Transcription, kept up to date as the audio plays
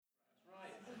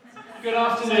Good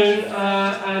afternoon,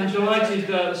 and delighted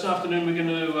this afternoon we're going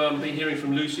to be hearing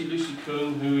from Lucy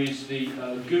Kung, who is the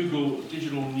Google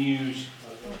Digital News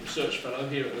Research Fellow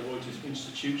here at the Reuters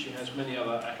Institute. She has many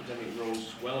other academic roles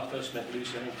as well. I first met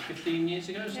Lucy, I think, 15 years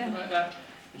ago, something like that,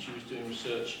 when she was doing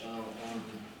research on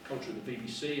culture at the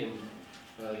BBC and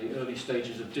the early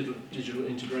stages of digital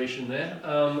integration there.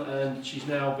 And she's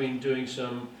now been doing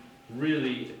some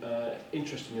really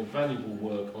interesting and valuable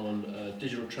work on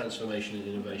digital transformation and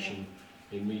innovation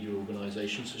in media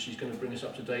organisations. So she's going to bring us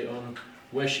up to date on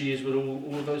where she is with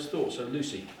all of those thoughts. So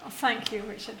Lucy. Oh, thank you,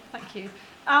 Richard. Thank you.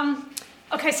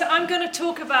 Okay, so I'm going to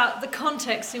talk about the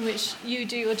context in which you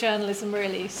do your journalism,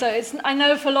 really. So I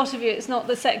know for a lot of you it's not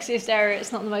the sexiest area,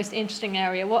 it's not the most interesting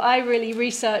area. What I really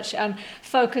research and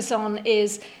focus on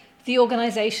is the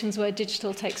organisations where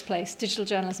digital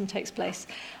journalism takes place.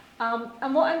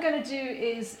 And what I'm going to do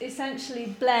is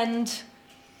essentially blend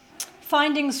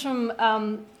findings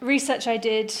from research I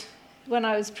did when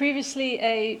I was previously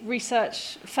a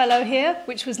research fellow here,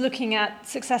 which was looking at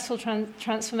successful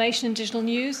transformation in digital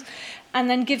news, and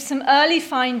then give some early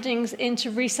findings into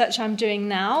research I'm doing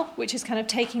now, which is kind of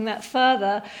taking that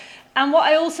further. And what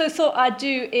I also thought I'd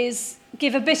do is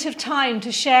give a bit of time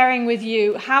to sharing with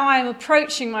you how I'm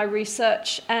approaching my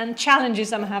research and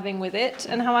challenges I'm having with it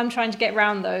and how I'm trying to get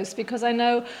around those, because I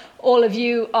know all of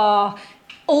you are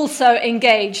also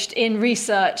engaged in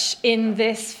research in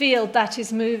this field that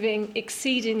is moving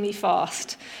exceedingly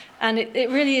fast. And it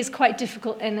really is quite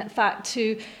difficult, in fact,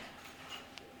 to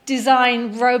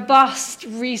design robust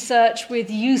research with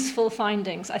useful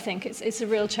findings. I think it's a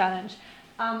real challenge.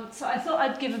 So I thought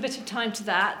I'd give a bit of time to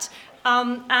that.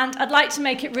 And I'd like to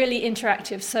make it really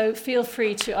interactive, so feel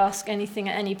free to ask anything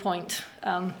at any point.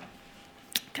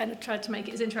 Kind of tried to make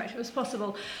it as interactive as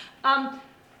possible.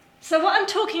 So what I'm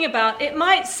talking about, it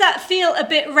might feel a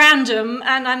bit random,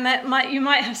 and you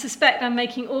might have suspect I'm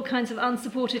making all kinds of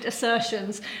unsupported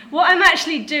assertions. What I'm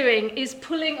actually doing is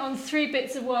pulling on 3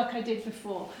 bits of work I did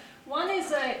before. One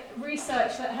is a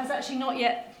research that has actually not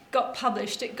yet got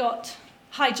published. It got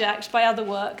hijacked by other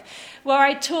work, where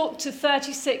I talked to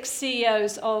 36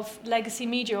 CEOs of legacy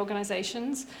media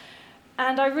organisations,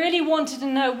 and I really wanted to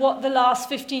know what the last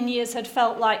 15 years had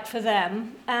felt like for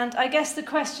them. And I guess the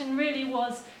question really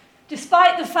was,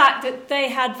 despite the fact that they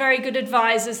had very good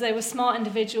advisors, they were smart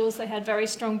individuals, they had very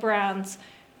strong brands,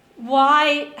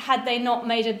 why had they not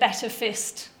made a better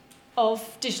fist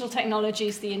of digital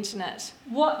technologies, the internet?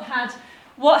 What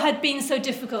had been so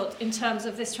difficult in terms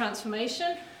of this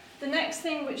transformation? The next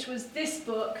thing, which was this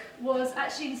book, was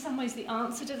actually in some ways the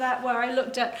answer to that, where I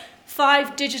looked at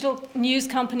 5 digital news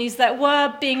companies that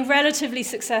were being relatively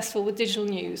successful with digital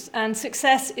news. And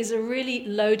success is a really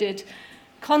loaded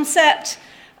concept.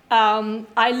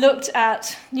 I looked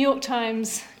at New York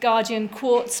Times, Guardian,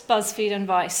 Quartz, BuzzFeed, and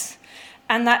Vice.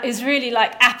 And that is really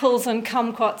like apples and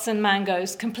kumquats and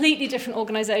mangoes, completely different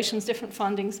organizations, different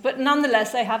fundings, but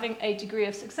nonetheless, they're having a degree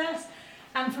of success.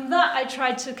 And from that, I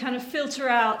tried to kind of filter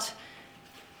out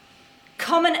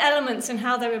common elements in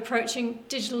how they were approaching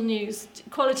digital news,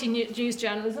 quality news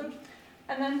journalism.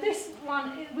 And then this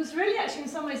one, it was really actually in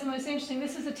some ways the most interesting.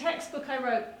 This is a textbook I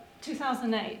wrote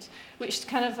 2008, which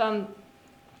kind of,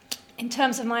 in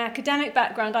terms of my academic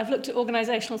background, I've looked at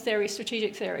organizational theory,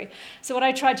 strategic theory. So what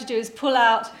I tried to do is pull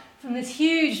out from this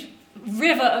huge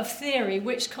river of theory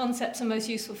which concepts are most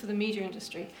useful for the media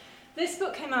industry. This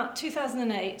book came out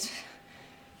 2008.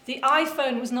 The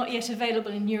iPhone was not yet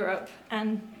available in Europe,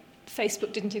 and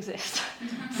Facebook didn't exist.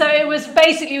 So it was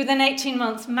basically, within 18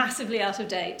 months, massively out of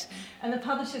date. And the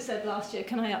publisher said last year,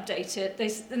 can I update it? They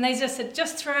just said,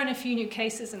 just throw in a few new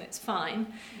cases and it's fine,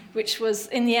 which was,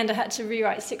 in the end, I had to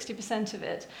rewrite 60% of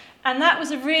it. And that was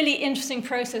a really interesting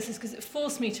process, because it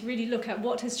forced me to really look at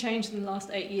what has changed in the last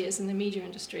 8 years in the media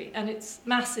industry. And it's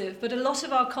massive, but a lot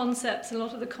of our concepts, a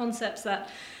lot of the concepts that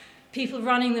people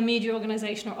running the media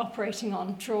organisation are operating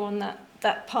on draw on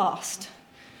that past.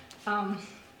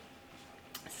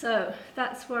 So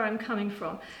that's where I'm coming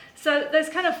from. So there's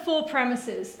kind of 4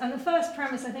 premises. And the first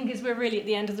premise, I think, is we're really at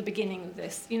the end of the beginning of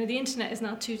this. You know, the internet is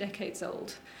now 2 decades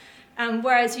old. And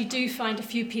whereas you do find a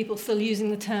few people still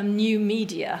using the term new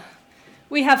media,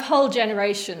 we have whole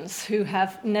generations who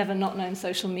have never not known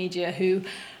social media, who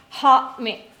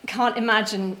can't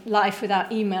imagine life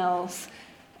without emails.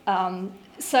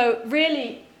 So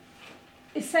really,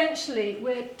 essentially,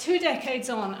 we're 2 decades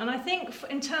on. And I think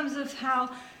in terms of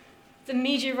how the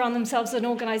media run themselves as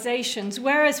organizations,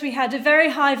 whereas we had a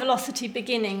very high velocity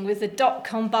beginning with the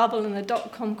dot-com bubble and the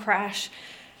dot-com crash,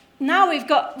 now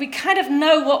we kind of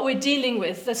know what we're dealing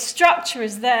with. The structure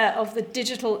is there of the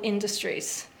digital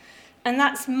industries. And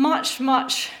that's much,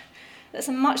 much That's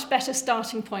a much better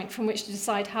starting point from which to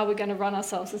decide how we're going to run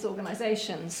ourselves as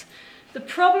organisations. The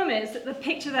problem is that the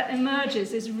picture that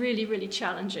emerges is really, really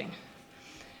challenging.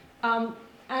 And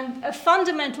a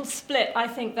fundamental split, I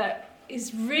think, that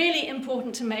is really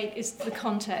important to make is the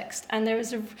context. And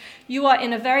you are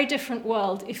in a very different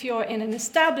world if you're in an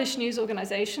established news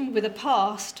organisation with a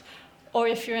past, or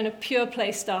if you're in a pure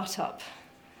play startup.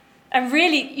 And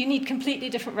really, you need completely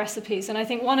different recipes. And I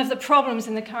think one of the problems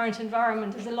in the current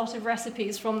environment is a lot of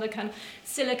recipes from the kind of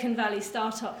Silicon Valley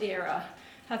startup era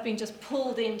have been just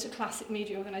pulled into classic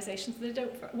media organisations. They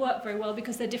don't work very well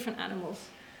because they're different animals.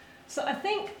 So I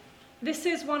think this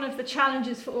is one of the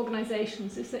challenges for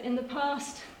organisations, is that in the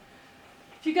past,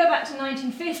 if you go back to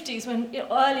 1950s,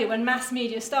 earlier when mass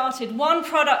media started, one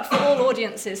product for all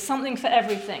audiences, something for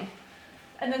everything.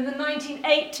 And then the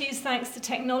 1980s, thanks to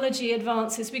technology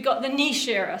advances, we got the niche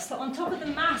era. So on top of the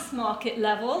mass market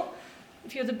level,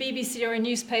 if you're the BBC or a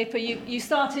newspaper, you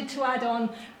started to add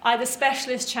on either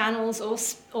specialist channels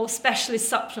or specialist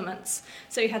supplements.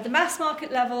 So you had the mass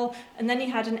market level, and then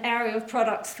you had an area of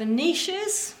products for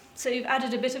niches. So you've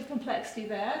added a bit of complexity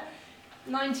there.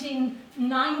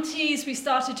 1990s, we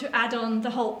started to add on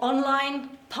the whole online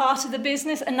part of the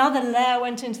business. Another layer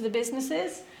went into the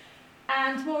businesses.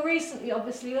 And more recently,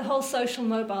 obviously, the whole social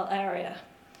mobile area.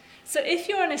 So if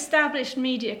you're an established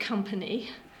media company,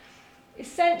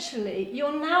 essentially,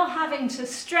 you're now having to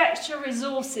stretch your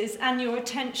resources and your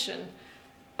attention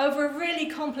over a really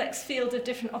complex field of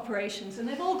different operations, and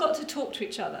they've all got to talk to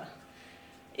each other.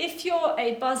 If you're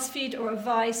a BuzzFeed or a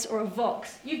Vice or a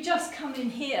Vox, you've just come in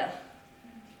here.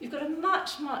 You've got a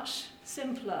much, much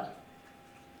simpler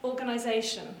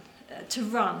organisation to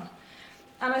run.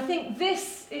 And I think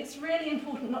it's really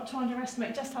important not to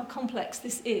underestimate just how complex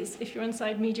this is if you're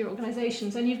inside media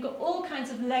organisations. And you've got all kinds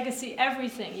of legacy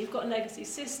everything. You've got legacy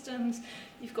systems,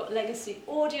 you've got legacy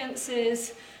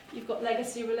audiences, you've got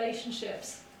legacy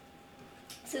relationships.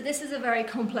 So this is a very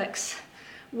complex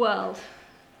world.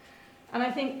 And I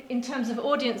think in terms of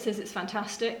audiences, it's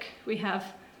fantastic. We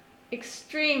have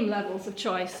extreme levels of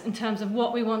choice in terms of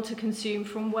what we want to consume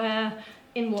from where,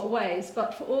 in what ways.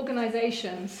 But for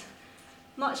organisations,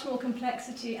 much more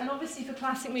complexity, and obviously for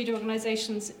classic media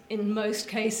organisations, in most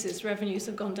cases, revenues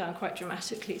have gone down quite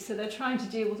dramatically. So they're trying to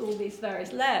deal with all these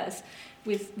various layers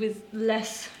with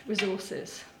less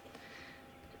resources.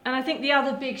 And I think the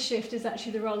other big shift is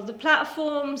actually the role of the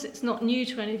platforms. It's not new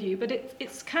to any of you, but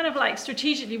it's kind of like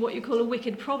strategically what you call a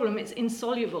wicked problem. It's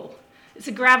insoluble. It's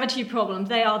a gravity problem.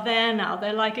 They are there now.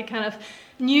 They're like a kind of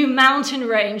new mountain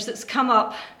range that's come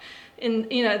up in,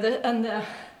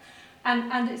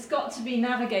 and it's got to be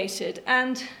navigated.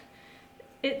 And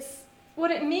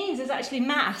what it means is actually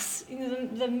mass.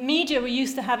 The media were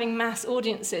used to having mass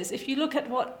audiences. If you look at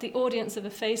what the audience of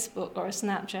a Facebook or a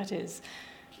Snapchat is,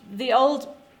 the old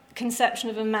conception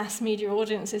of a mass media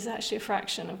audience is actually a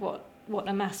fraction of what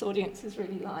a mass audience is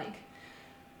really like.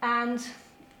 And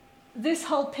this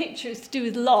whole picture is to do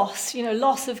with loss,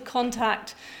 loss of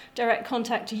contact, direct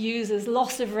contact to users,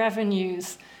 loss of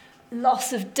revenues,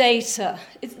 loss of data.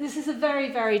 This is a very,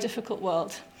 very difficult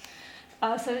world.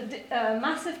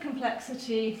 Massive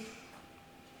complexity,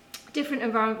 different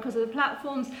environment because of the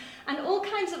platforms, and all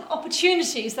kinds of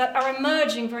opportunities that are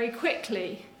emerging very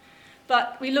quickly.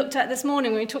 But we looked at this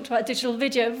morning when we talked about digital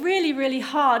video, really, really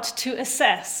hard to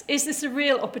assess. Is this a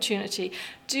real opportunity?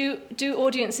 Do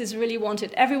audiences really want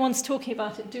it? Everyone's talking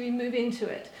about it. Do we move into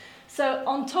it? So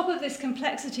on top of this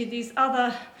complexity, these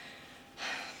other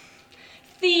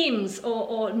themes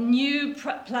or new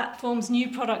platforms,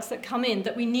 new products that come in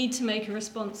that we need to make a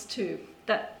response to,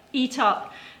 that eat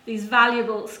up these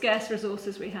valuable, scarce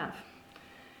resources we have.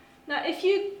 Now, if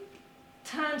you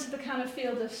turn to the kind of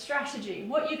field of strategy,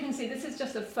 what you can see, this is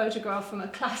just a photograph from a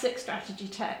classic strategy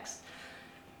text.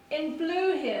 In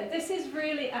blue here, this is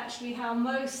really actually how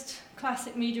most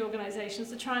classic media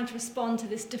organizations are trying to respond to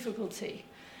this difficulty,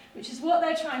 which is what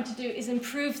they're trying to do is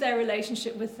improve their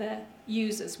relationship with their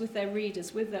users, with their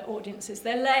readers, with their audiences.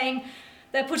 They're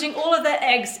putting all of their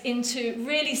eggs into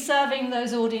really serving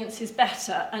those audiences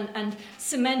better and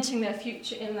cementing their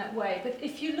future in that way. But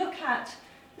if you look at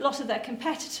a lot of their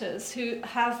competitors who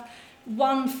have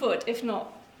 1 foot, if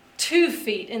not 2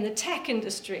 feet, in the tech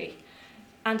industry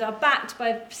and are backed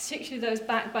by, particularly those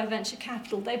backed by venture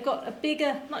capital, they've got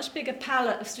a much bigger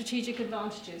palette of strategic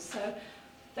advantages. So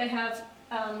they have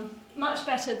much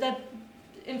better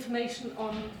information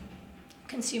on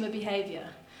consumer behavior.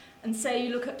 And say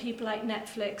you look at people like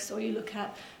Netflix or you look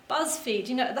at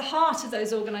BuzzFeed, at the heart of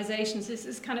those organizations is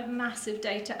this kind of massive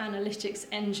data analytics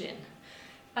engine.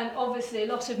 And obviously a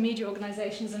lot of media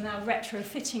organizations are now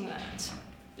retrofitting that.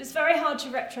 it's very hard to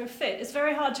retrofit. It's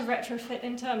very hard to retrofit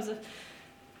in terms of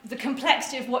the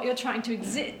complexity of what you're trying to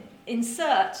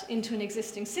insert into an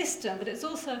existing system, but it's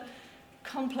also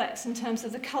complex in terms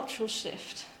of the cultural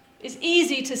shift. It's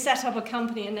easy to set up a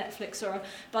company, a Netflix or a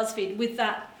BuzzFeed, with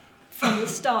that from the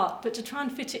start, but to try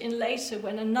and fit it in later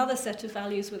when another set of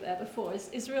values were there before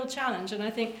is a real challenge. And I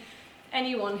think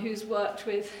anyone who's worked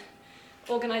with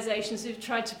organizations who've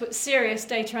tried to put serious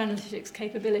data analytics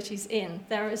capabilities in,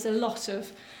 there is a lot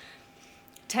of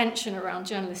tension around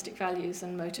journalistic values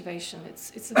and motivation.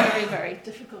 It's a very, very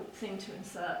difficult thing to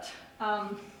insert.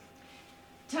 In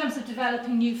terms of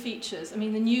developing new features, I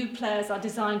mean, the new players are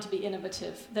designed to be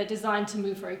innovative. They're designed to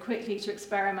move very quickly, to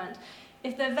experiment.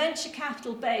 If they're venture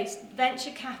capital based,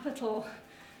 venture capital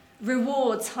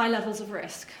rewards high levels of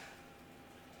risk.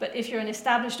 But if you're an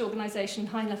established organization,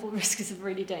 high level risk is a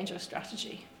really dangerous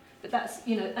strategy. But that's,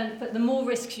 but the more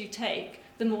risks you take,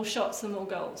 the more shots, the more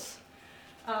goals.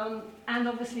 And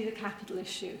obviously the capital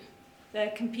issue.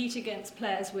 They compete against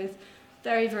players with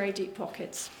very, very deep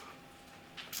pockets.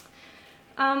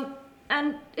 And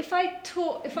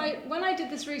when I did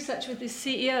this research with these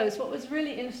CEOs, what was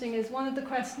really interesting is one of the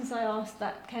questions I asked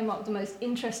that came up with the most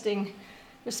interesting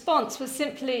response was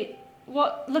simply,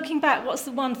 looking back, what's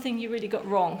the one thing you really got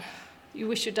wrong? You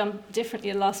wish you'd done differently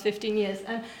in the last 15 years?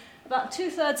 And about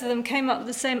 2/3 of them came up with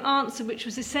the same answer, which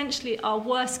was essentially our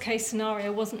worst case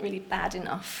scenario wasn't really bad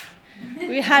enough.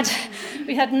 We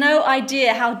had no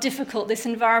idea how difficult this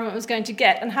environment was going to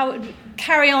get and how it would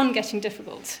carry on getting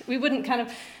difficult. We wouldn't kind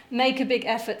of make a big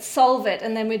effort, solve it,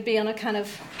 and then we'd be on a kind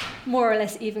of more or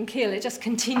less even keel. It just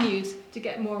continued to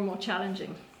get more and more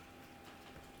challenging.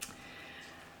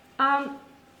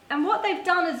 And what they've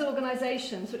done as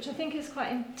organizations, which I think is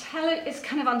quite is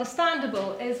kind of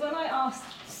understandable, is when I asked,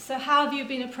 so how have you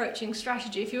been approaching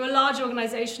strategy? If you're a large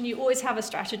organization, you always have a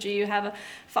strategy. You have a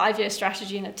 5-year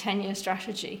strategy and a 10-year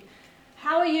strategy.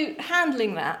 How are you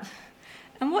handling that?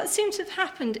 And what seems to have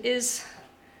happened is,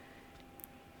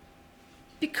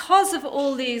 because of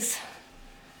all these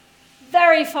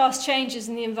very fast changes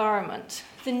in the environment,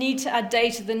 the need to add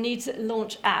data, the need to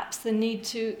launch apps, the need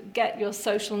to get your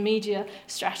social media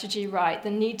strategy right,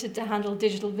 the need to handle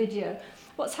digital video,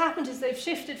 what's happened is they've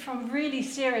shifted from really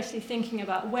seriously thinking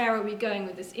about where are we going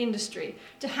with this industry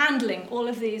to handling all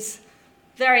of these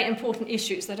very important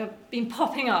issues that have been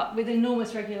popping up with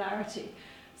enormous regularity.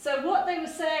 So what they were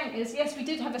saying is, yes, we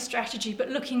did have a strategy, but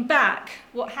looking back,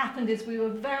 what happened is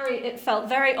it felt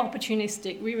very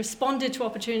opportunistic. We responded to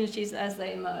opportunities as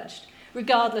they emerged,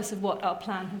 regardless of what our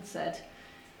plan had said.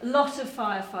 A lot of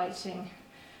firefighting.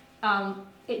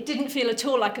 It didn't feel at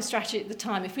all like a strategy at the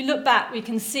time. If we look back, we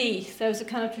can see there was a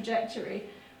kind of trajectory,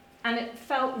 and it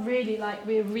felt really like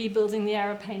we were rebuilding the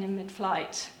aeroplane in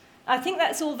mid-flight. I think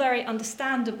that's all very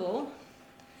understandable,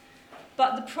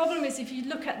 but the problem is if you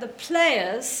look at the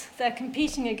players they're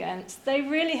competing against, they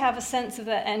really have a sense of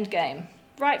their end game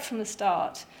right from the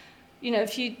start.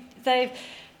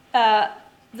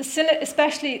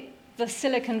 Especially the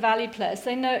Silicon Valley players,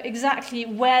 they know exactly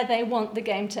where they want the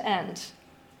game to end.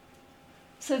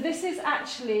 So this is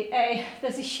actually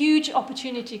there's a huge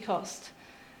opportunity cost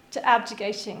to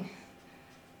abdicating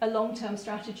a long-term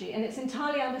strategy. And it's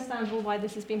entirely understandable why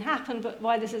this has been happening,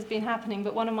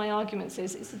 but one of my arguments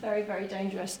is it's a very, very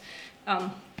dangerous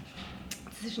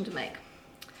decision to make.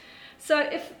 So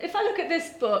if I look at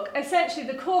this book, essentially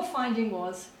the core finding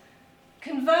was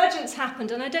convergence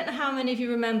happened, and I don't know how many of you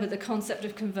remember the concept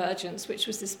of convergence, which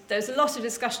was this. There was a lot of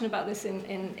discussion about this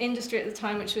in industry at the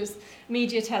time, which was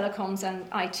media, telecoms, and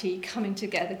IT coming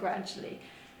together gradually.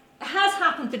 It has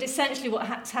happened, but essentially what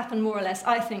has happened more or less,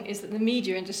 I think, is that the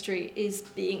media industry is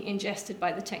being ingested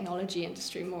by the technology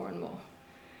industry more and more.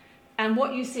 And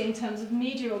what you see in terms of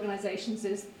media organizations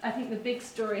is, I think the big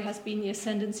story has been the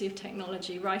ascendancy of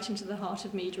technology right into the heart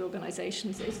of media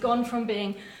organizations. It's gone from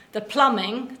being the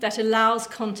plumbing that allows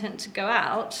content to go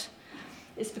out.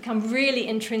 It's become really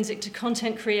intrinsic to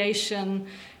content creation,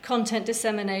 content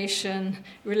dissemination,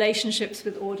 relationships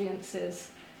with audiences.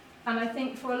 And I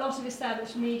think for a lot of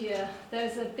established media,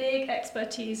 there's a big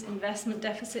expertise investment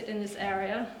deficit in this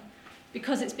area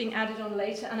because it's being added on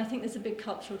later, and I think there's a big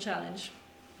cultural challenge.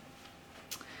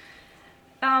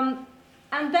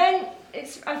 And then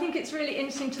I think it's really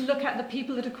interesting to look at the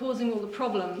people that are causing all the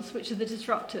problems, which are the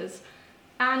disruptors.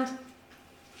 And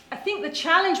I think the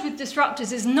challenge with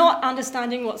disruptors is not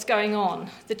understanding what's going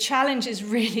on. The challenge is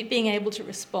really being able to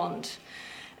respond.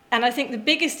 And I think the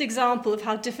biggest example of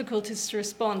how difficult it is to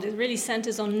respond really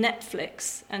centers on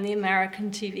Netflix and the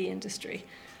American TV industry.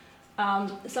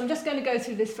 So I'm just going to go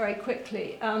through this very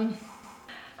quickly.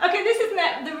 Okay, this is the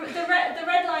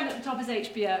red line at the top is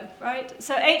HBO, right?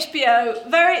 So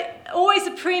HBO, always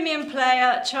a premium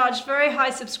player, charged very high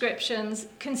subscriptions,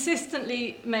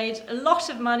 consistently made a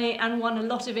lot of money and won a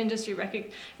lot of industry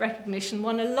recognition,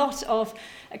 won a lot of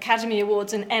Academy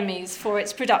Awards and Emmys for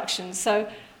its productions. So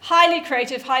highly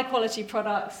creative, high quality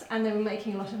products, and they were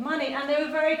making a lot of money, and they were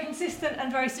very consistent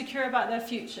and very secure about their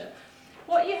future.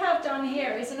 What you have done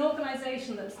here is an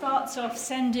organization that starts off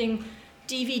sending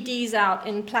DVDs out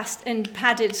in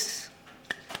padded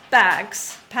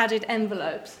bags, padded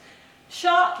envelopes,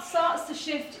 starts to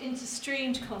shift into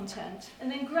streamed content, and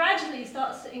then gradually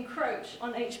starts to encroach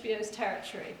on HBO's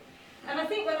territory. And I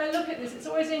think when I look at this, it's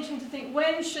always interesting to think,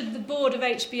 when should the board of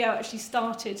HBO actually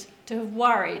started to have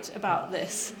worried about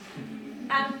this?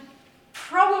 And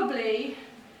probably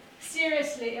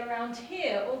seriously around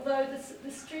here, although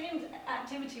the streamed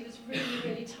activity was really,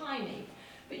 really tiny.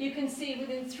 But you can see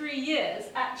within 3 years,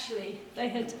 actually, they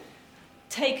had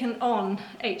taken on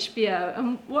HBO.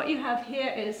 And what you have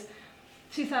here is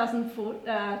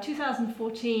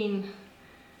 2014,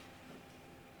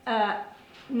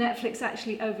 Netflix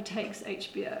actually overtakes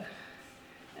HBO.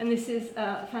 And this is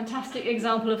a fantastic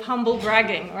example of humble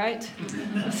bragging, right?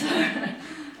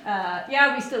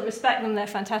 Yeah, we still respect them, they're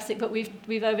fantastic, but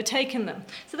we've overtaken them.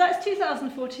 So that's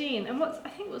 2014. And I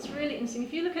think what's really interesting,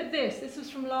 if you look at this was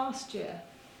from last year.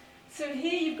 So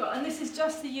here you've got, and this is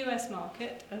just the US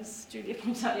market, as Julia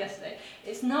pointed out yesterday.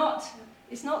 It's not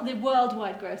the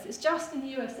worldwide growth, it's just in the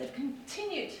US. They've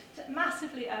continued to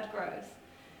massively add growth.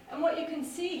 And what you can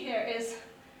see here is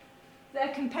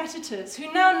their competitors,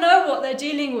 who now know what they're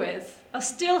dealing with, are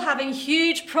still having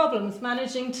huge problems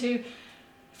managing to,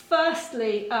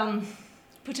 firstly,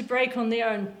 put a brake on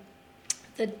the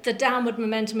downward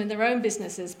momentum in their own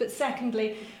businesses, but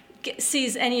secondly,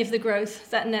 sees any of the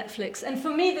growth that Netflix. And for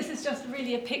me, this is just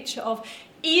really a picture of,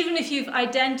 even if you've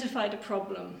identified a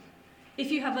problem,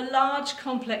 if you have a large,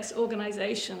 complex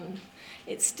organization,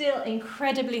 it's still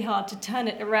incredibly hard to turn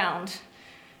it around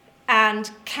and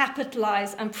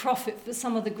capitalize and profit for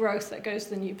some of the growth that goes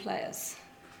to the new players.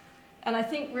 And I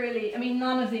think really,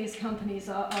 none of these companies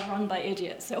are run by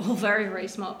idiots. They're all very, very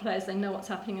smart players. They know what's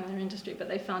happening in their industry, but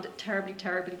they found it terribly,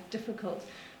 terribly difficult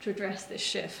to address this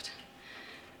shift.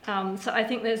 So I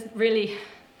think there's really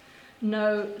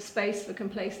no space for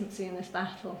complacency in this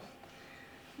battle.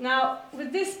 Now,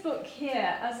 with this book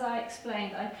here, as I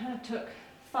explained, I kind of took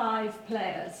 5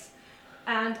 players,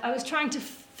 and I was trying to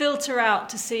filter out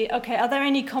to see, okay, are there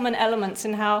any common elements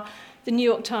in how the New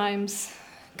York Times,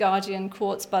 Guardian,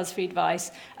 Quartz, BuzzFeed, Vice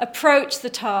approach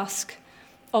the task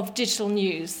of digital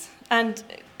news? And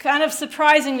kind of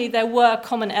surprisingly, there were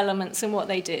common elements in what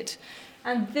they did.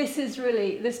 And this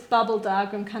bubble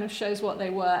diagram kind of shows what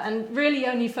they were, and really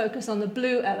only focus on the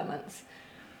blue elements.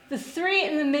 The 3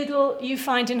 in the middle you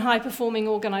find in high-performing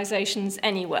organizations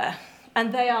anywhere.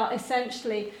 And they are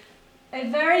essentially a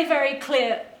very, very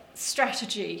clear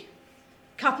strategy,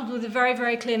 coupled with a very,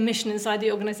 very clear mission inside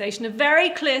the organization, a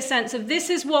very clear sense of this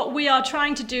is what we are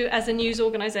trying to do as a news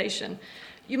organization.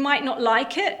 You might not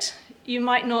like it, you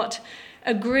might not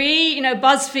agree.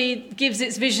 BuzzFeed gives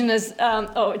its vision as,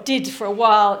 or it did for a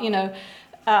while,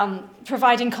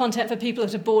 providing content for people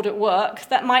that are bored at work.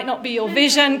 That might not be your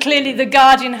vision. Clearly, The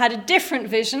Guardian had a different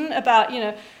vision about,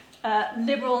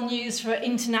 liberal news for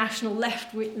international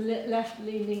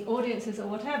left-leaning audiences or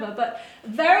whatever. But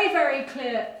very, very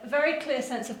clear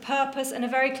sense of purpose and a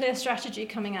very clear strategy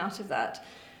coming out of that.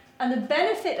 And the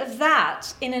benefit of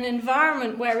that in an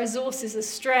environment where resources are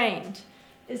strained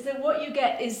is that what you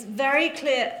get is very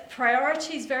clear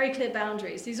priorities, very clear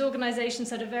boundaries. These organizations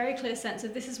had a very clear sense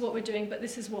of this is what we're doing, but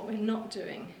this is what we're not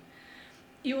doing.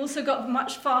 You also got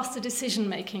much faster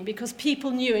decision-making because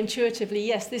people knew intuitively,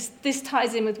 yes, this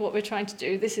ties in with what we're trying to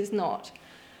do, this is not.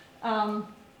 Lot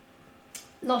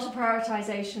of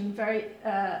prioritization, very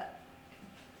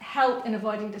help in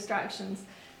avoiding distractions.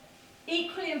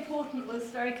 Equally important was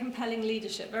very compelling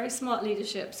leadership, very smart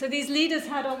leadership. So these leaders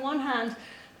had, on one hand,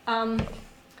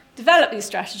 developed these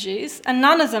strategies, and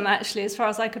none of them actually, as far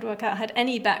as I could work out, had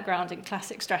any background in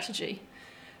classic strategy.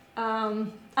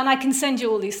 And I can send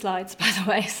you all these slides, by the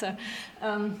way. So,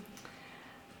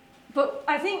 but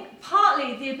I think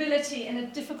partly the ability in a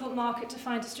difficult market to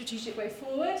find a strategic way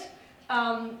forward,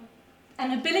 an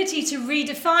ability to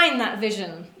redefine that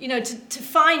vision, to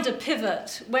find a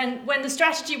pivot when the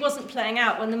strategy wasn't playing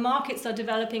out, when the markets are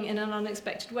developing in an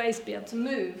unexpected ways, to be able to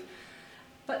move.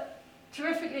 But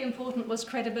terrifically important was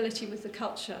credibility with the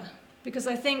culture. Because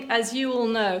I think, as you all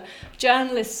know,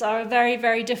 journalists are a very,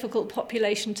 very difficult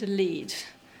population to lead.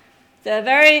 They're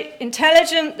very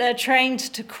intelligent, they're trained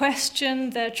to question,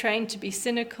 they're trained to be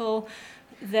cynical,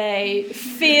 They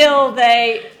feel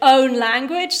they own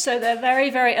language, so they're very,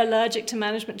 very allergic to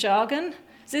management jargon.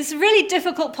 So it's a really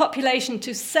difficult population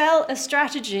to sell a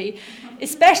strategy,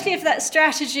 especially if that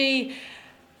strategy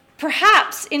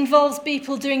perhaps involves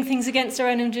people doing things against their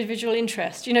own individual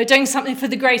interest, doing something for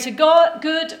the greater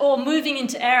good, or moving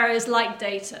into areas like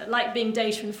data, like being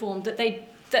data informed,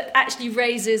 that actually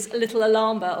raises little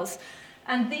alarm bells.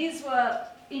 And these were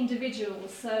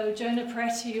individuals, so Jonah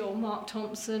Peretti or Mark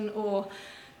Thompson or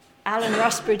Alan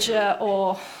Rusbridger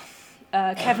or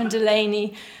Kevin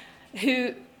Delaney,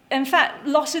 who, in fact, a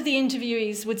lot of the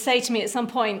interviewees would say to me at some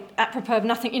point, apropos of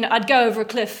nothing, I'd go over a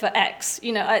cliff for X.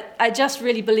 I just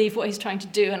really believe what he's trying to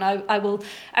do, and I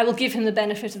will give him the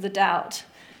benefit of the doubt.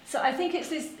 So I think it's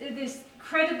this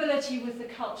credibility with the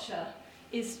culture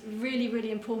is really,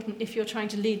 really important if you're trying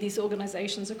to lead these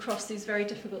organizations across these very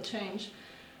difficult change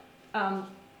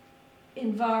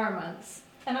environments.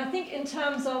 And I think in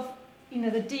terms of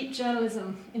the deep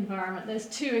journalism environment, there's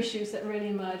two issues that really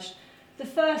emerged. The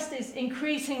first is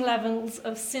increasing levels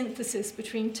of synthesis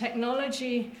between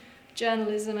technology,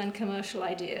 journalism, and commercial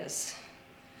ideas.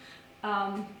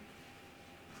 And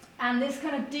this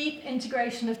kind of deep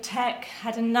integration of tech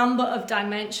had a number of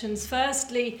dimensions.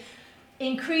 Firstly,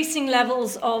 increasing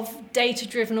levels of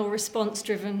data-driven or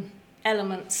response-driven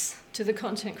elements to the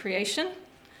content creation.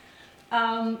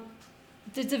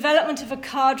 The development of a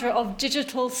cadre of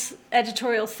digital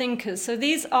editorial thinkers. So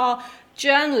these are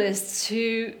journalists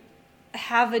who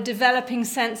have a developing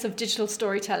sense of digital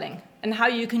storytelling and how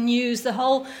you can use the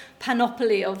whole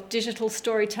panoply of digital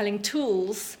storytelling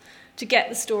tools to get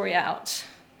the story out.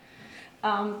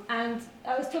 And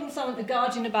I was talking to someone at The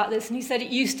Guardian about this, and he said it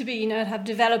used to be, have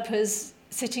developers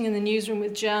sitting in the newsroom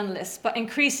with journalists, but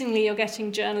increasingly you're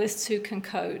getting journalists who can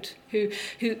code, who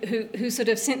sort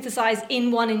of synthesize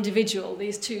in one individual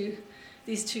these two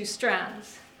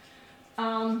strands.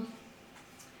 And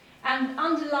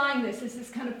underlying this is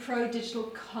this kind of pro-digital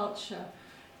culture.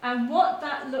 And what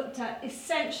that looked at,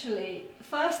 essentially,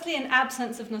 firstly, an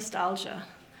absence of nostalgia.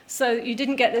 So you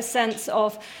didn't get this sense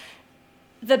of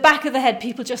the back of the head,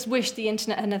 people just wish the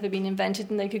internet had never been invented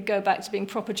and they could go back to being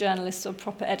proper journalists or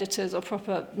proper editors or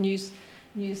proper news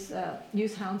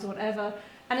hounds or whatever.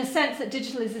 And a sense that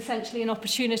digital is essentially an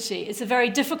opportunity. It's a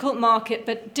very difficult market,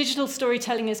 but digital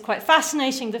storytelling is quite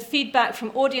fascinating. The feedback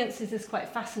from audiences is quite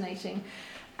fascinating.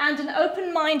 And an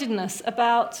open-mindedness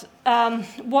about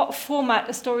what format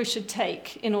a story should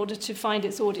take in order to find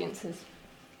its audiences.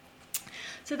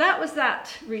 So that was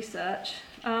that research.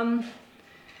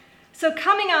 So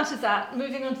coming out of that,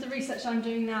 moving on to the research I'm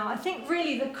doing now, I think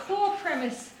really the core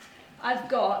premise I've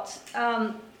got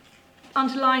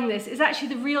underlying this is actually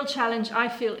the real challenge I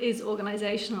feel is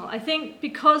organizational. I think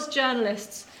because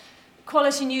journalists,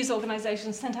 quality news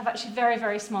organizations tend to have actually very,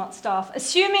 very smart staff,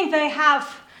 assuming they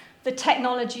have the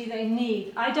technology they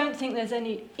need, I don't think there's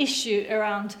any issue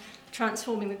around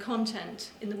transforming the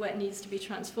content in the way it needs to be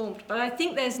transformed. But I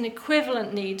think there's an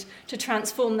equivalent need to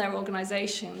transform their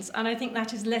organizations, and I think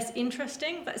that is less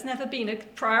interesting. That's never been a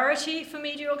priority for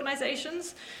media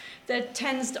organizations. There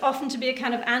tends often to be a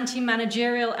kind of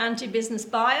anti-managerial, anti-business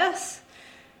bias,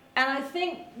 and I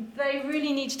think they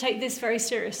really need to take this very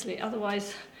seriously.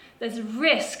 Otherwise, there's a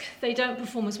risk they don't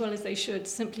perform as well as they should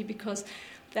simply because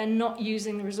they're not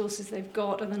using the resources they've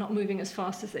got or they're not moving as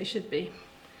fast as they should be.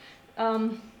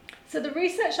 So the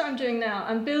research I'm doing now,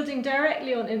 I'm building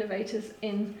directly on innovators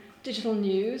in digital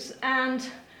news, and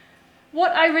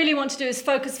what I really want to do is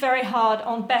focus very hard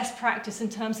on best practice in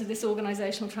terms of this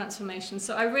organizational transformation.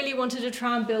 So I really wanted to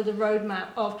try and build a roadmap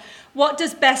of what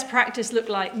does best practice look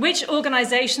like, which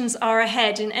organizations are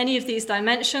ahead in any of these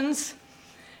dimensions,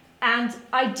 and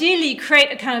ideally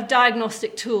create a kind of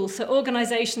diagnostic tool so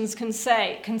organizations can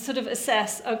sort of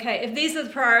assess, okay, if these are the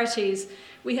priorities,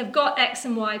 we have got X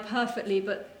and Y perfectly,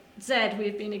 but Z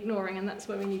we've been ignoring, and that's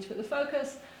where we need to put the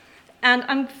focus. And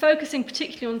I'm focusing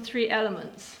particularly on three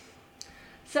elements.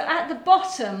 So at the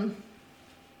bottom,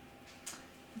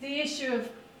 the issue of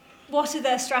what are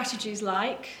their strategies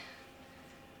like,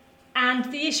 and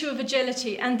the issue of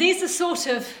agility. And these are sort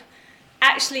of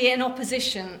actually in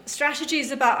opposition. Strategy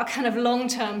is about a kind of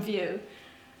long-term view.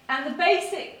 And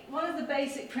one of the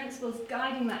basic principles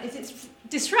guiding that is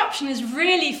disruption is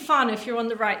really fun if you're on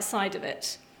the right side of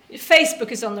it.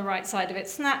 Facebook is on the right side of it.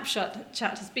 Snapchat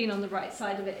has been on the right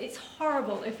side of it. It's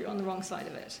horrible if you're on the wrong side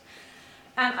of it.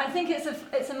 And I think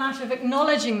it's a matter of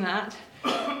acknowledging that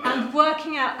and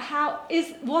working out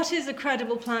what is a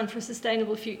credible plan for a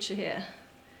sustainable future here.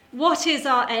 What is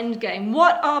our end game?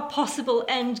 What are possible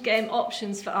end game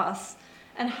options for us?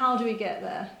 And how do we get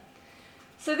there?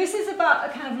 So this is about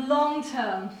a kind of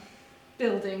long-term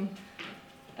building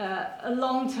a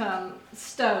long-term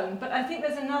stone. But I think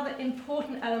there's another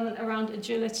important element around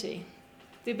agility,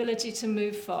 the ability to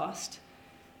move fast,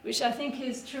 which I think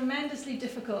is tremendously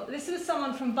difficult. This was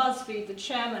someone from BuzzFeed, the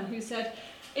chairman, who said,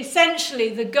 essentially,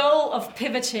 the goal of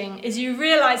pivoting is you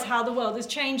realize how the world is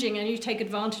changing and you take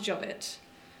advantage of it.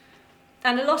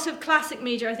 And a lot of classic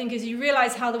media, I think, is you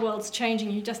realize how the world's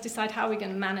changing, you just decide how we're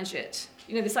going to manage it.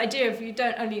 You know, this idea of you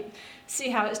don't only see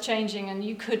how it's changing and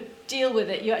you could deal with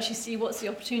it, you actually see what's the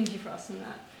opportunity for us in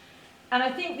that. And I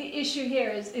think the issue here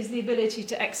is the ability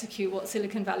to execute what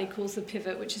Silicon Valley calls the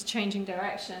pivot, which is changing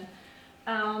direction.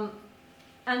 And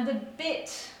the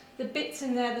bits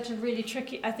in there that are really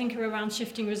tricky, I think, are around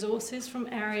shifting resources from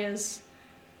areas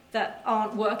that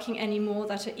aren't working anymore,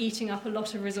 that are eating up a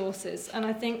lot of resources. And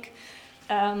I think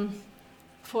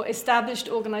for established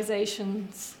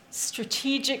organizations,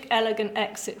 strategic, elegant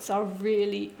exits are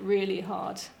really, really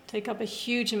hard. Take up a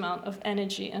huge amount of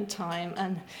energy and time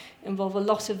and involve a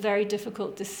lot of very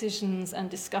difficult decisions and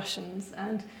discussions.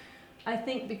 And I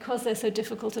think because they're so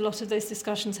difficult, a lot of those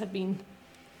discussions have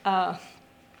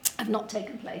not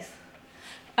taken place.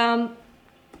 Upper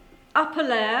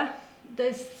layer,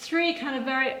 there's three kind of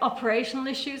very operational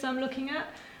issues I'm looking at,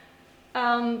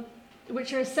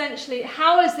 which are essentially,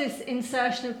 how is this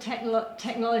insertion of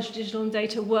technology, digital and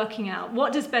data working out?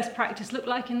 What does best practice look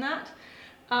like in that?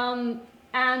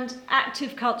 And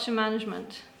active culture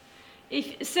management.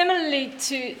 Similarly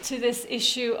to this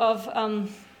issue of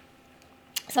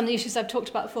some of the issues I've talked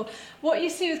about before, what you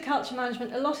see with culture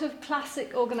management, a lot of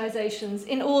classic organizations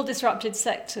in all disrupted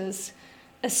sectors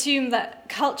assume that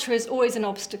culture is always an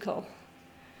obstacle.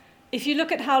 If you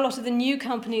look at how a lot of the new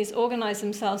companies organize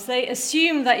themselves, they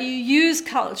assume that you use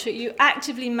culture, you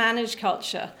actively manage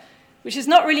culture, which is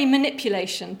not really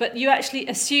manipulation, but you actually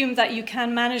assume that you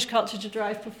can manage culture to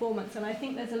drive performance. And I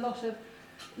think there's a lot of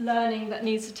learning that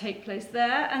needs to take place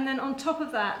there. And then on top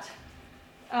of that,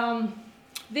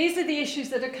 these are the issues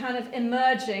that are kind of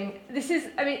emerging.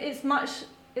 It's not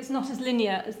as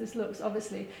linear as this looks,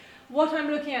 obviously. What I'm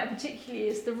looking at particularly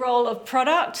is the role of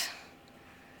product.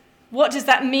 What does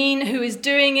that mean? Who is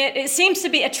doing it? It seems to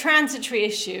be a transitory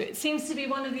issue. It seems to be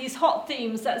one of these hot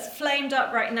themes that's flamed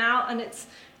up right now, and it's,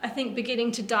 I think,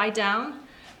 beginning to die down.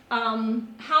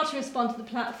 How to respond to the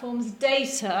platforms,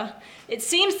 data. It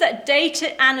seems that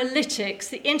data analytics,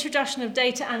 the introduction of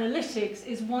data analytics,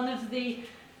 is one of the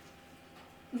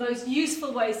most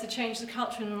useful ways to change the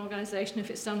culture in an organization if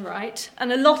it's done right.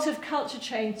 And a lot of culture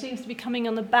change seems to be coming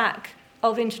on the back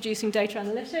of introducing data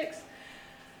analytics.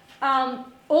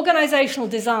 Organizational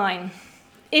design.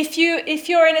 If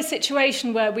you're in a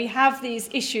situation where we have these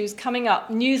issues coming up,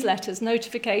 newsletters,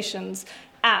 notifications,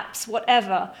 apps,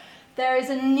 whatever, there is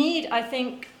a need, I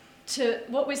think,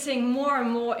 what we're seeing more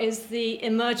and more is the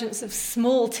emergence of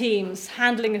small teams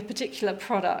handling a particular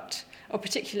product or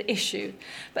particular issue.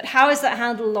 But how is that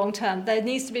handled long term? There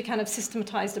needs to be a kind of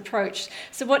systematized approach.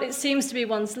 So what it seems to be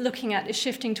one's looking at is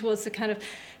shifting towards the kind of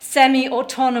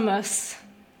semi-autonomous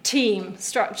team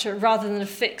structure rather than a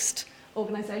fixed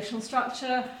organizational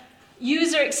structure.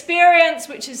 User experience,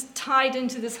 which is tied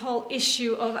into this whole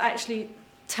issue of actually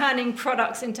turning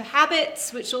products into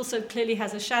habits, which also clearly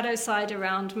has a shadow side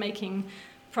around making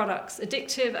products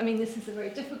addictive. I mean, this is a very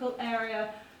difficult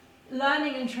area.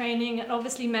 Learning and training, and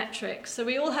obviously metrics. So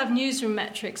we all have newsroom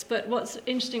metrics, but what's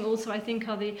interesting also, I think,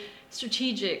 are the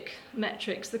strategic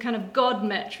metrics, the kind of God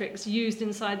metrics used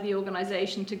inside the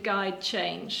organization to guide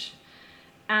change.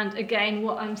 And again,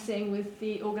 what I'm seeing with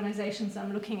the organizations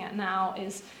I'm looking at now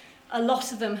is a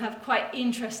lot of them have quite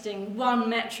interesting one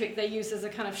metric they use as a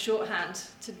kind of shorthand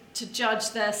to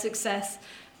judge their success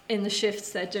in the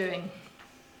shifts they're doing.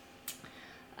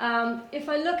 If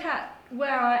I look at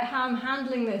how I'm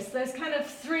handling this, there's kind of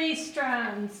three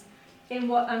strands in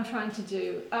what I'm trying to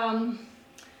do.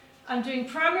 I'm doing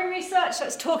primary research,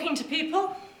 that's talking to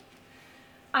people.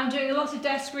 I'm doing a lot of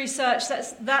desk research,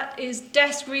 that is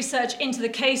desk research into the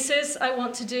cases I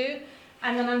want to do.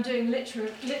 And then I'm doing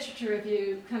literature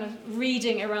review, kind of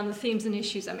reading around the themes and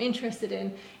issues I'm interested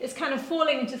in. It's kind of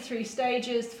falling into three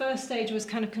stages. The first stage was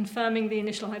kind of confirming the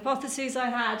initial hypotheses I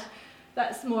had.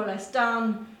 That's more or less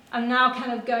done. I'm now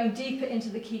kind of going deeper into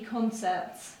the key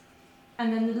concepts.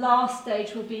 And then the last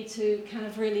stage will be to kind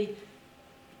of really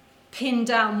pin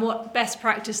down what best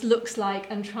practice looks like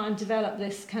and try and develop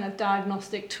this kind of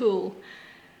diagnostic tool.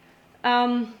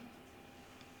 In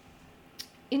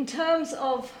terms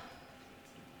of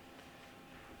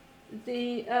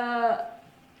the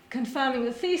confirming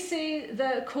the thesis,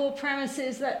 the core premise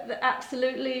is that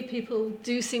absolutely people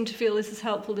do seem to feel this is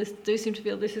helpful, do seem to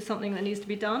feel this is something that needs to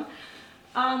be done.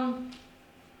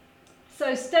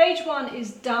 So stage one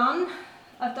is done.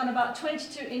 I've done about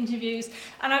 22 interviews,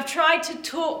 and I've tried to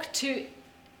talk to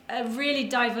a really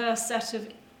diverse set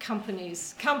of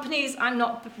companies. Companies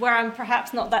where I'm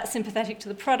perhaps not that sympathetic to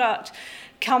the product,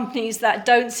 companies that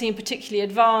don't seem particularly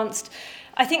advanced.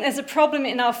 I think there's a problem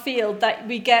in our field that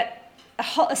we get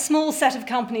a small set of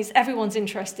companies everyone's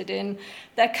interested in.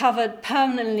 They're covered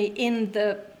permanently in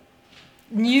the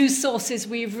news sources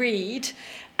we read,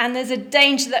 and there's a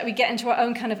danger that we get into our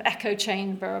own kind of echo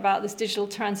chamber about this digital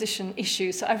transition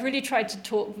issue. So I've really tried to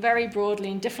talk very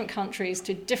broadly in different countries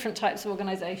to different types of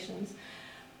organizations.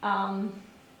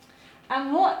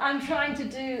 And what I'm trying to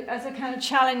do as a kind of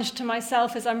challenge to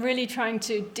myself is I'm really trying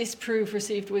to disprove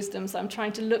received wisdoms. I'm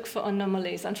trying to look for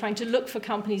anomalies. I'm trying to look for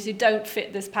companies who don't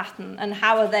fit this pattern and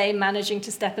how are they managing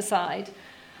to step aside.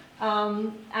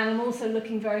 And I'm also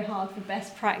looking very hard for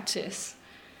best practice.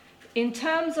 In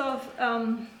terms of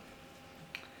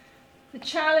the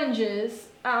challenges,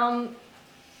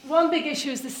 one big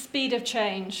issue is the speed of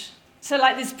change. So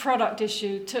like this product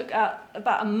issue took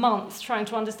about a month trying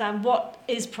to understand what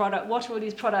is product, what are all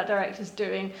these product directors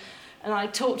doing. And I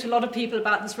talked to a lot of people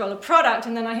about this role of product,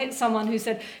 and then I hit someone who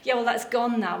said, yeah, well, that's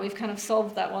gone now. We've kind of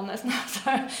solved that one. That's not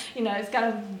so, it's kind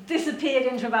of disappeared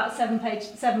into about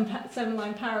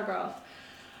seven-line paragraph.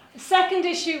 The second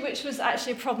issue, which was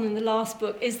actually a problem in the last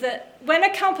book, is that when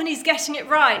a company's getting it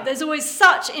right, there's always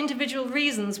such individual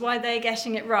reasons why they're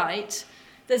getting it right.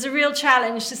 There's a real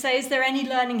challenge to say, is there any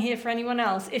learning here for anyone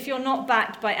else? If you're not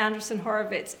backed by Andreessen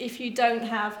Horowitz, if you don't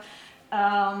have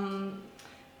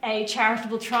a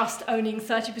charitable trust owning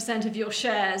 30% of your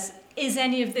shares, is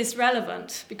any of this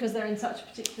relevant? Because they're in such a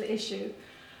particular issue,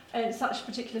 in such a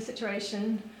particular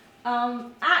situation.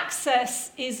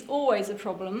 Access is always a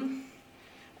problem.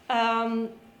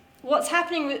 What's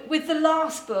happening with the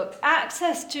last book,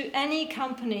 access to any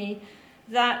company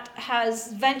that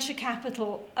has venture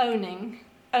capital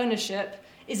ownership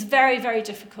is very, very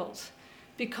difficult,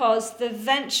 because the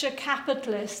venture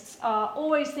capitalists are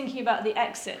always thinking about the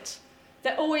exit.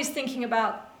 They're always thinking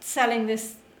about selling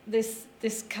this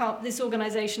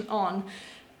organization on.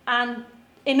 And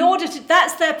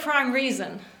that's their prime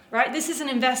reason, right? This is an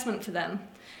investment for them.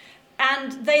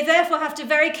 And they therefore have to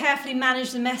very carefully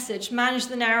manage the message, manage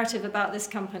the narrative about this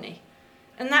company.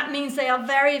 And that means they are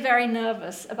very, very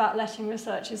nervous about letting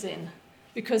researchers in,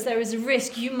 because there is a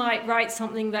risk you might write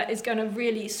something that is going to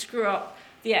really screw up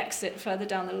the exit further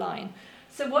down the line.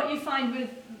 So what you find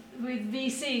with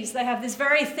VCs, they have this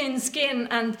very thin skin,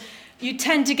 and you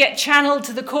tend to get channeled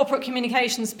to the corporate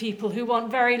communications people who want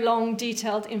very long,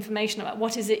 detailed information about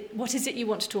what is it you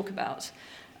want to talk about.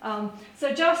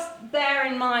 So just bear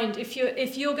in mind, if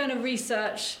you're going to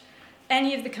research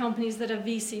any of the companies that are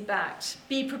VC-backed,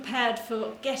 be prepared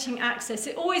for getting access.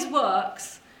 It always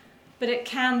works, but it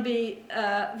can be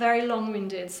very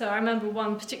long-winded. So I remember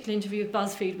one particular interview with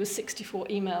BuzzFeed was 64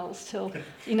 emails till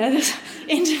this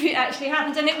interview actually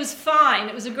happened, and it was fine.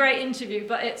 It was a great interview,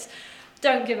 but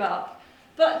don't give up.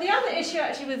 But the other issue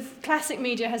actually with classic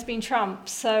media has been Trump.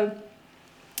 So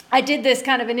I did this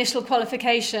kind of initial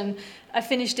qualification. I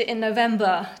finished it in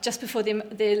November, just before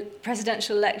the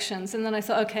presidential elections, and then I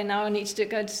thought, okay, now I need to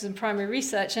go to some primary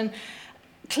research. And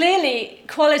clearly,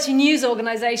 quality news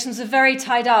organizations are very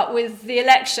tied up with the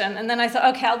election, and then I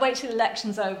thought, okay, I'll wait till the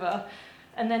election's over,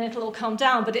 and then it'll all calm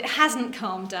down. But it hasn't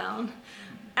calmed down,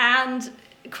 and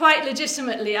quite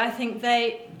legitimately, I think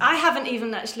I haven't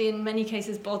even actually in many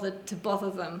cases bothered to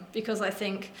bother them, because I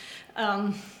think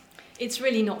it's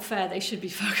really not fair. They should be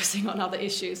focusing on other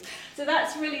issues. So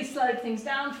that's really slowed things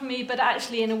down for me, but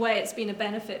actually in a way it's been a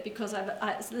benefit, because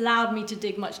it's allowed me to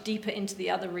dig much deeper into the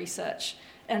other research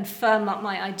and firm up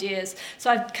my ideas.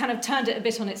 So I've kind of turned it a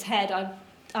bit on its head.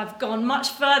 I've gone much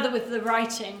further with the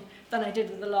writing than I did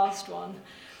with the last one.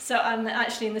 So I'm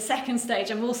actually in the second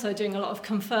stage. I'm also doing a lot of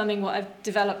confirming what I've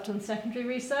developed on secondary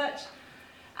research.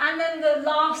 And then the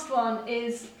last one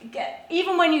is,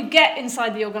 even when you get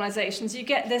inside the organizations, you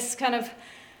get this kind of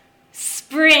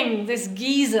spring, this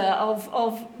geyser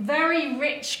of very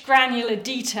rich, granular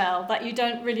detail that you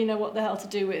don't really know what the hell to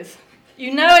do with.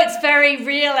 You know it's very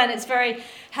real and it's very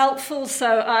helpful,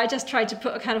 so I just tried to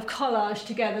put a kind of collage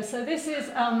together. So this is,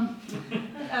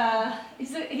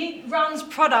 he runs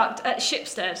product at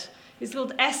Schibsted. He's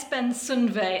called Espen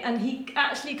Sundve, and he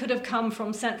actually could have come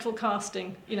from Central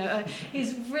Casting. He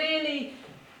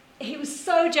was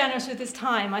so generous with his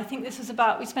time. I think we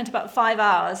spent about 5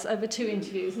 hours over 2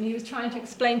 interviews, and he was trying to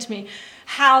explain to me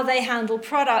how they handle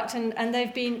product, and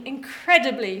they've been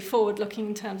incredibly forward-looking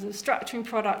in terms of structuring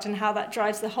product and how that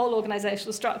drives the whole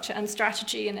organizational structure and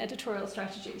strategy and editorial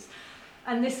strategies.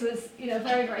 And this was,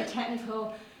 very, very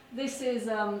technical. This is,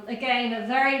 again, a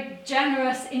very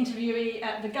generous interviewee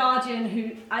at The Guardian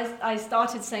who I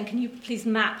started saying, can you please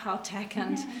map how tech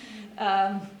and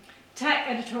tech,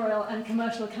 editorial and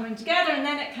commercial are coming together, and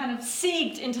then it kind of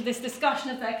seeped into this discussion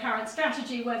of their current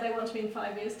strategy, where they want to be in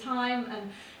 5 years' time, and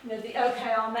the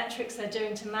OKR metrics they're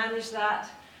doing to manage that.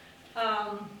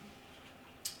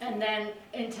 And then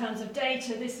in terms of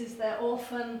data, this is their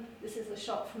Orphan, this is a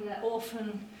shot from their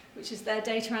Orphan, which is their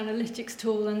data analytics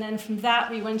tool, and then from that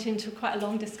we went into quite a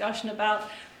long discussion about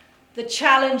the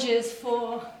challenges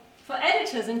for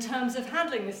editors in terms of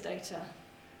handling this data.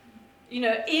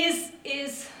 Is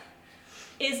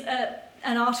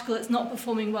an article that's not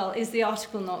performing well, is the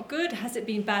article not good? Has it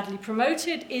been badly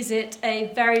promoted? Is it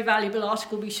a very valuable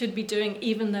article we should be doing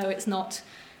even though it's not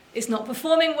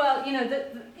performing well?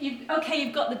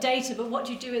 You've got the data, but what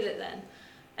do you do with it then?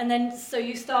 And then, so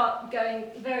you start going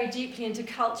very deeply into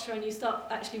culture, and you start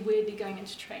actually weirdly going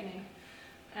into training.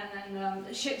 And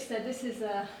then Ship said, this is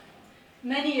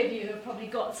many of you have probably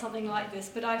got something like this,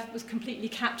 but I was completely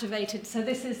captivated. So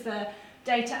this is the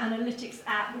data analytics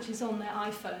app, which is on their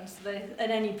iPhone. So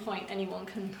at any point, anyone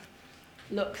can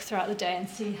look throughout the day and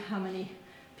see how many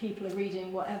people are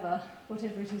reading whatever it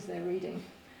is they're reading.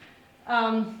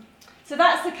 So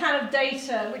that's the kind of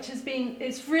data which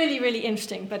it's really, really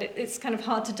interesting, but it's kind of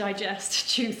hard to digest,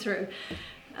 chew through.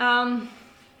 In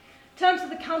terms of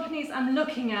the companies I'm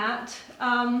looking at,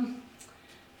 here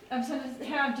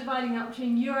I'm dividing up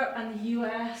between Europe and the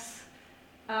US.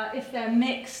 If they're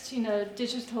mixed,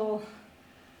 digital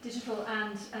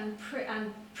and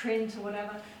print or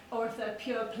whatever, or if they're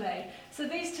pure play. So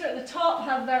these two at the top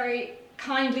have very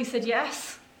kindly said,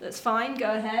 yes, that's fine,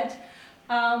 go ahead.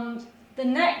 The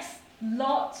next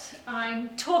lot I'm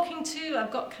talking to,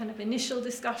 I've got kind of initial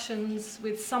discussions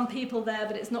with some people there,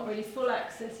 but it's not really full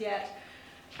access yet.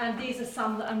 And these are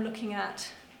some that I'm looking at,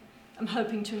 I'm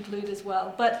hoping to include as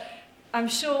well. But I'm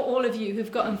sure all of you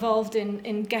who've got involved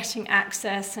in getting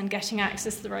access and getting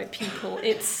access to the right people,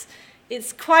 it's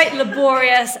quite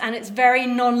laborious and it's very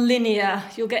non-linear.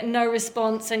 You'll get no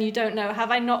response and you don't know, have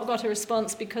I not got a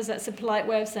response because that's a polite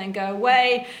way of saying go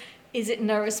away? Is it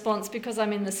no response because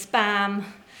I'm in the spam?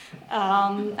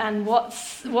 And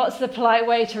what's the polite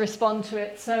way to respond to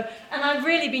it? So, and I've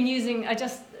really been using, I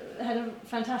just had a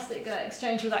fantastic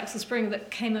exchange with Axel Springer that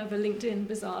came over LinkedIn,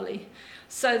 bizarrely.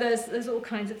 So there's all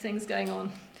kinds of things going on.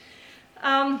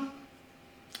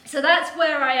 So that's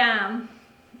where I am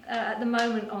at the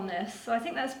moment on this. So I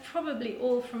think that's probably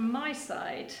all from my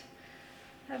side.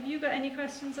 Have you got any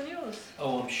questions on yours?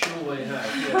 Oh, I'm sure we have.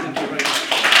 Yeah, thank you very much.